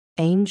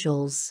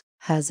angels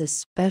has a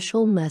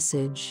special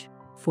message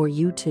for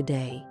you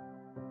today.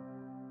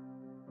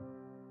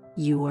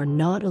 You are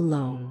not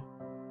alone.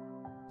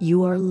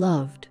 You are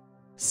loved,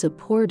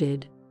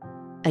 supported,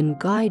 and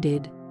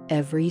guided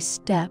every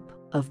step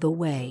of the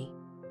way.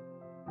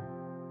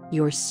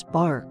 Your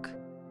spark,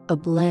 a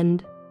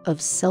blend of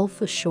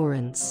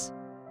self-assurance,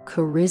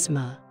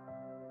 charisma,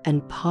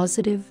 and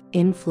positive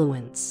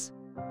influence,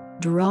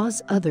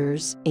 draws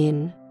others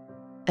in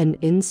and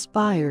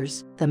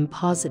inspires them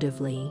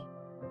positively.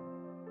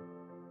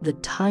 The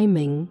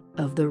timing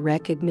of the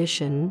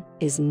recognition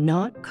is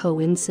not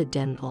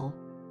coincidental.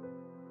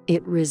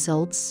 It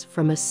results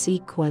from a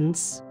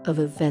sequence of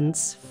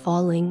events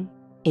falling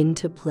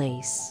into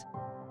place.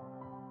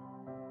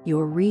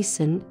 Your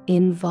recent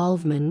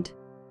involvement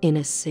in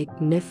a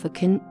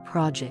significant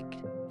project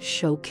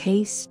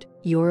showcased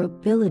your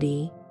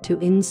ability to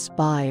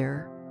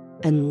inspire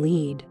and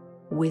lead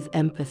with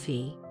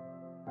empathy,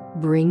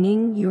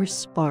 bringing your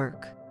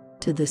spark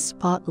to the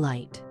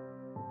spotlight.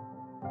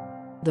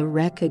 The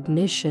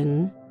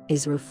recognition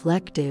is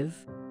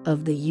reflective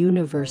of the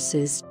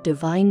universe's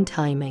divine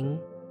timing,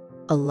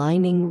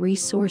 aligning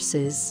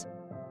resources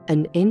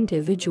and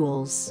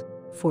individuals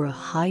for a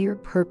higher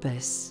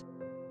purpose.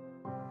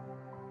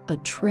 A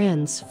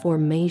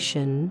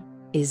transformation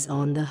is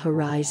on the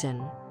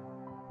horizon,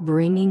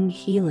 bringing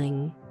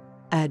healing,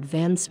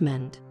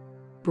 advancement,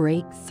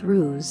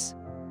 breakthroughs,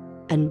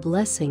 and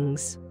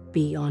blessings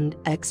beyond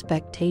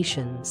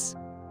expectations.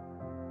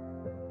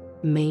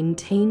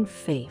 Maintain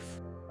faith.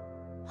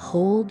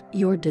 Hold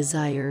your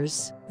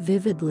desires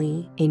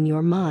vividly in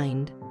your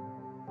mind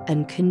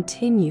and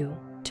continue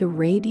to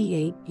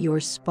radiate your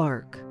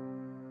spark.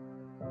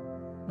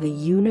 The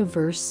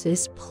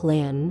universe's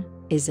plan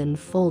is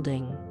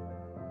unfolding,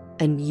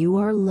 and you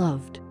are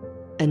loved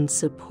and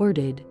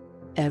supported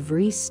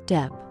every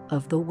step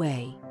of the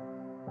way.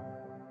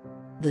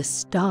 The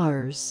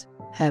stars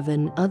have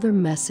another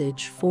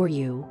message for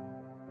you,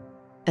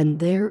 and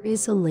there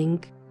is a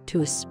link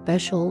to a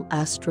special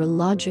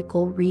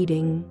astrological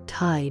reading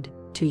tied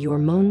to your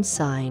moon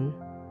sign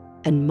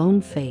and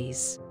moon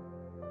phase.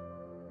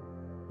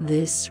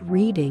 This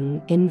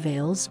reading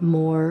unveils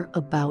more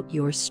about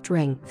your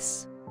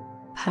strengths,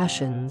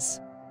 passions,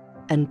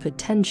 and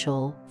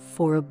potential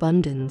for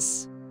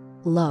abundance,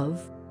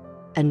 love,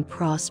 and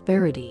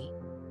prosperity.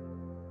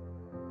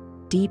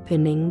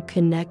 Deepening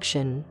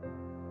connection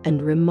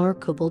and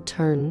remarkable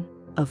turn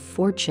of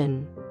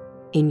fortune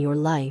in your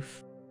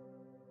life.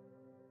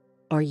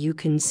 Are you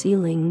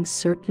concealing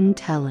certain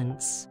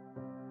talents?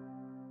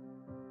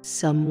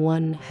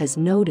 Someone has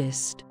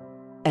noticed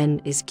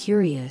and is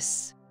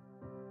curious.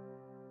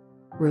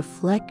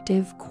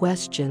 Reflective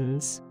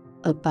questions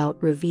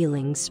about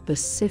revealing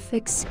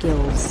specific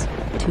skills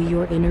to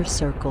your inner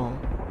circle.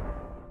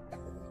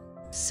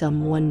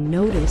 Someone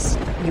noticed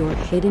your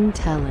hidden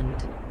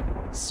talent,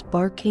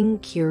 sparking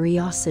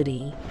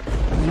curiosity.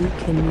 You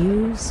can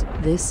use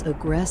this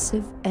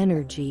aggressive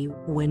energy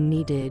when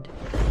needed,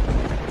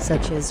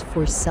 such as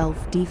for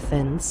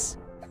self-defense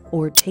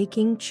or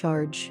taking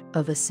charge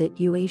of a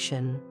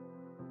situation.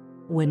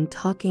 When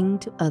talking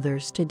to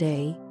others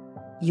today,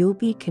 you'll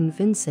be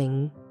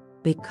convincing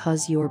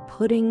because you're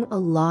putting a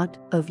lot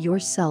of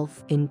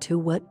yourself into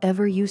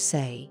whatever you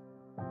say.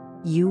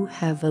 You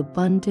have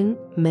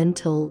abundant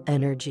mental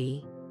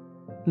energy,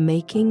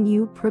 making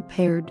you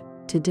prepared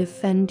to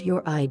defend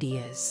your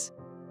ideas.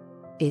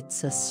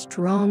 It's a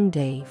strong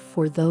day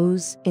for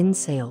those in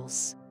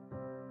sales.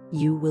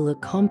 You will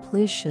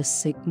accomplish a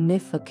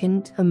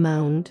significant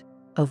amount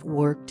of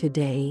work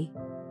today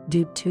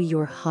due to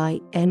your high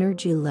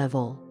energy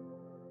level.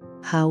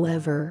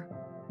 However,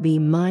 be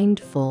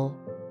mindful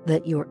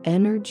that your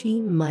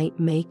energy might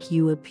make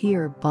you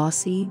appear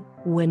bossy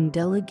when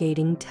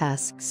delegating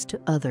tasks to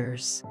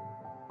others.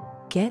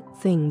 Get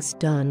things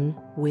done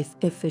with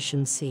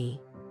efficiency.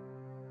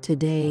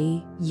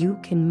 Today, you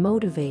can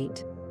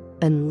motivate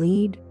and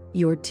lead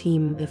your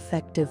team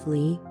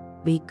effectively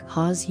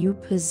because you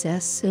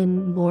possess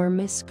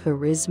enormous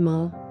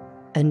charisma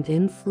and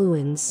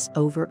influence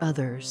over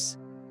others,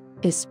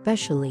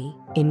 especially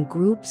in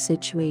group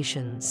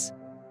situations.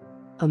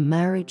 A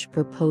marriage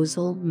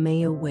proposal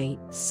may await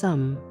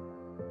some.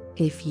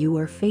 If you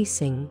are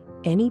facing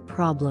any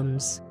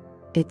problems,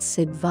 it's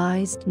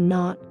advised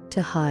not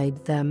to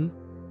hide them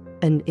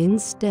and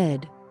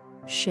instead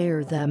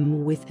share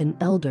them with an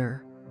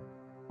elder.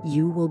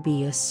 You will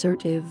be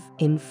assertive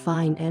in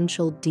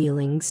financial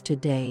dealings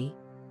today,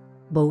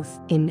 both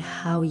in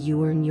how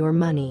you earn your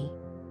money,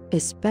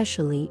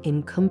 especially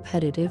in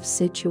competitive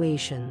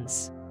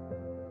situations,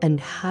 and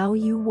how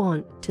you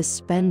want to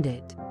spend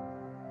it.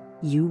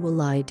 You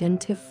will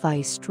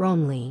identify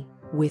strongly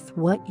with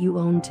what you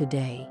own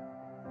today,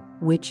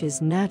 which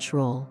is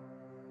natural.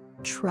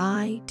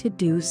 Try to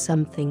do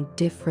something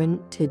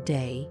different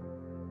today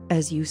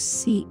as you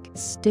seek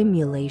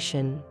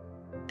stimulation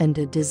and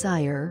a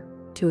desire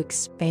to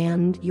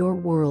expand your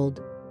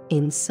world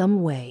in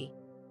some way.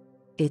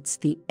 It's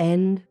the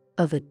end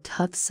of a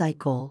tough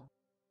cycle,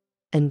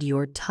 and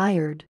you're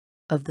tired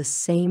of the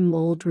same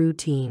old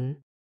routine.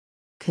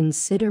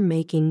 consider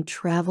making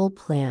travel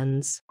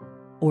plans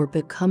or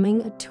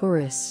becoming a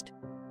tourist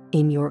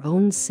in your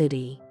own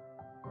city,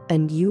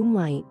 and you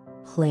might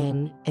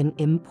plan an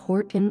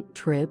important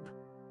trip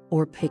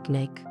or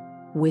picnic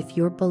with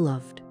your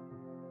beloved.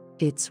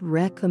 It's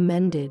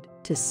recommended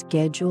to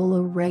schedule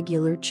a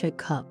regular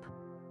checkup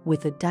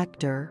with a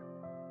doctor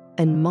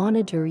and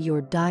monitor your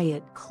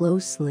diet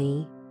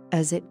closely,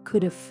 as it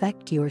could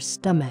affect your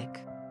stomach.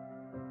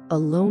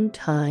 Alone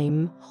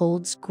time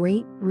holds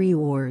great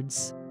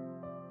rewards.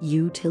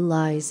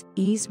 Utilize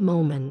these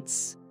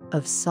moments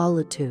of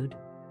solitude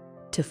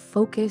to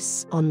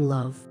focus on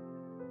love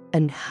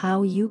and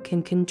how you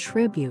can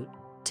contribute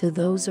to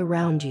those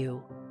around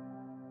you.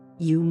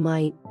 You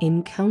might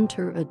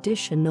encounter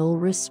additional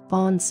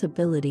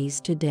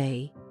responsibilities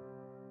today.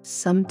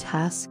 Some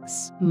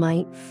tasks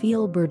might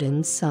feel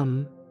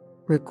burdensome,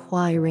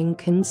 requiring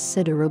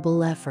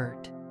considerable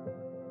effort.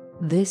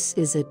 This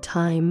is a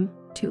time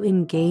to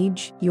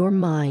engage your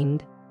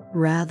mind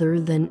rather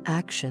than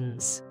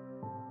actions.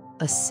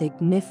 A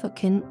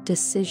significant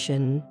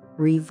decision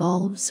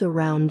revolves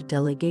around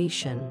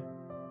delegation.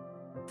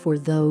 For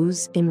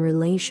those in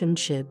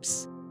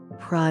relationships,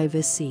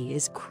 privacy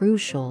is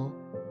crucial,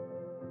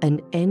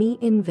 and any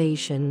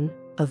invasion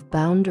of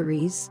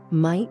boundaries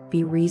might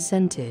be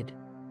resented.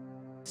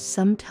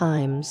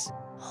 Sometimes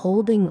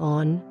holding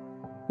on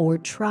or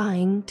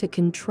trying to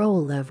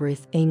control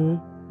everything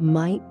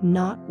might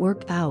not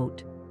work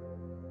out.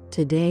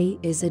 Today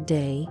is a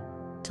day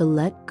to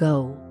let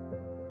go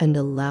and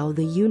allow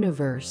the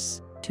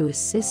universe to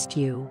assist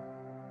you.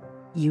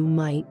 You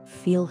might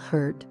feel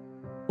hurt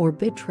or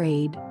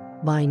betrayed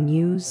by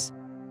news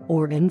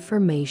or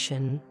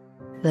information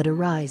that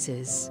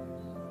arises,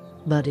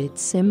 but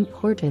it's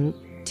important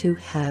to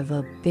have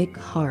a big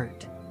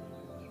heart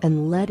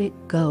and let it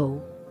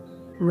go,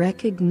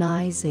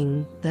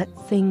 recognizing that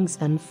things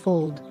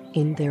unfold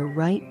in their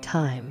right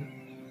time.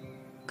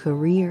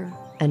 Career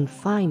and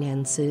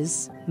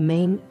finances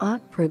may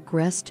not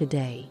progress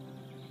today,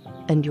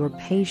 and your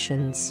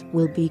patience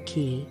will be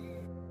key.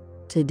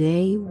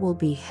 Today will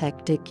be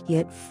hectic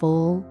yet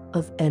full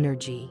of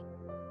energy.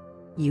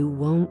 You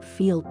won't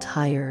feel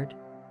tired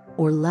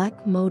or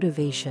lack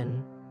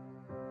motivation.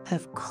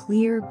 Have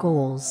clear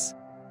goals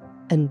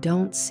and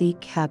don't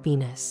seek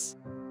happiness.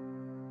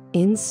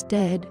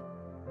 Instead,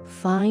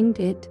 find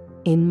it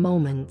in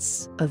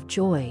moments of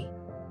joy.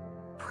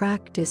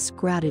 Practice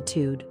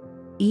gratitude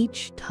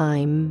each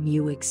time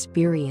you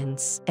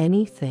experience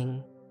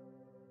anything.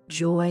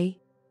 Joy,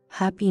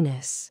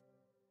 happiness,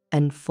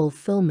 and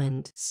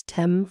fulfillment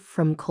stem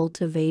from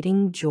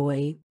cultivating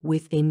joy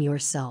within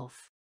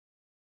yourself.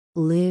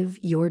 Live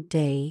your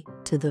day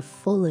to the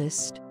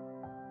fullest,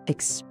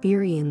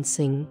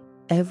 experiencing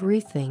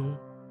everything,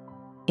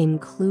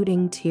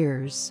 including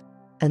tears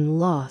and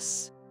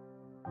loss.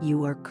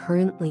 You are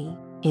currently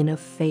in a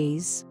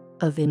phase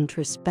of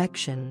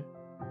introspection,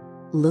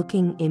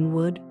 looking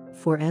inward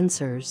for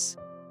answers.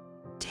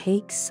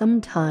 Take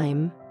some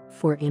time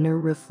for inner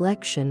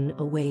reflection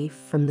away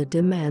from the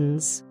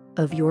demands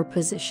of your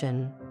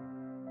position.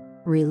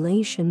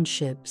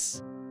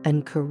 Relationships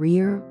and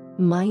career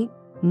might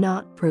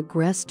not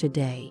progress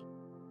today.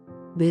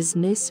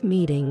 Business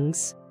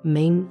meetings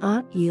may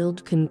not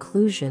yield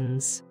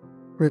conclusions,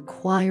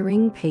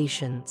 requiring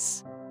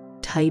patience.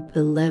 Type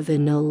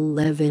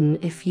 1111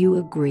 if you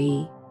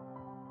agree.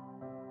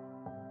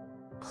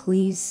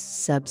 Please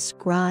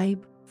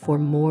subscribe for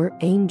more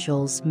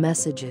angels'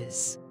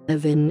 messages.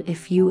 11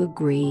 if you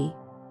agree.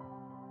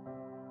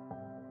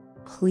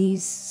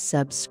 Please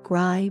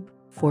subscribe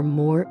for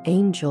more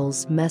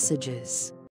angels' messages.